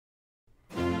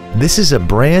This is a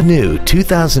brand new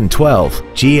 2012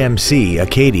 GMC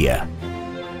Acadia.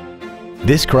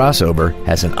 This crossover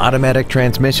has an automatic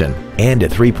transmission and a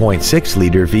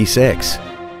 3.6-liter V6.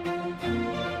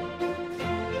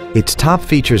 Its top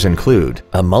features include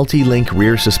a multi-link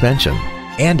rear suspension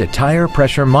and a tire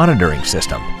pressure monitoring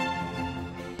system.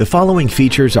 The following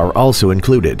features are also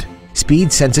included: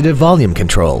 speed-sensitive volume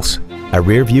controls, a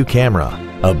rear-view camera,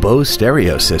 a Bose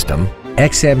stereo system,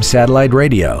 XM satellite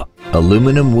radio,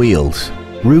 aluminum wheels,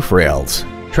 roof rails,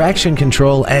 traction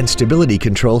control and stability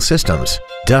control systems,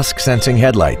 dusk sensing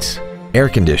headlights, air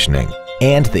conditioning,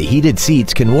 and the heated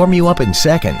seats can warm you up in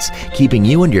seconds, keeping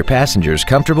you and your passengers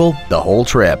comfortable the whole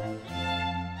trip.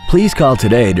 Please call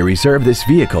today to reserve this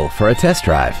vehicle for a test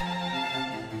drive.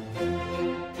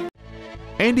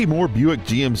 Andy Mohr Buick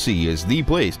GMC is the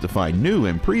place to find new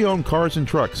and pre-owned cars and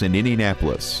trucks in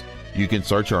Indianapolis. You can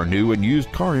search our new and used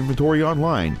car inventory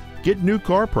online, get new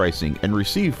car pricing, and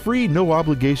receive free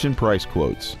no-obligation price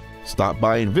quotes. Stop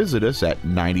by and visit us at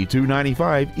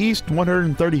 9295 East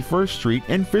 131st Street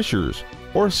in Fishers,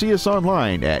 or see us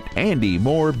online at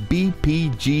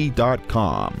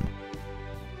andymohrbpg.com.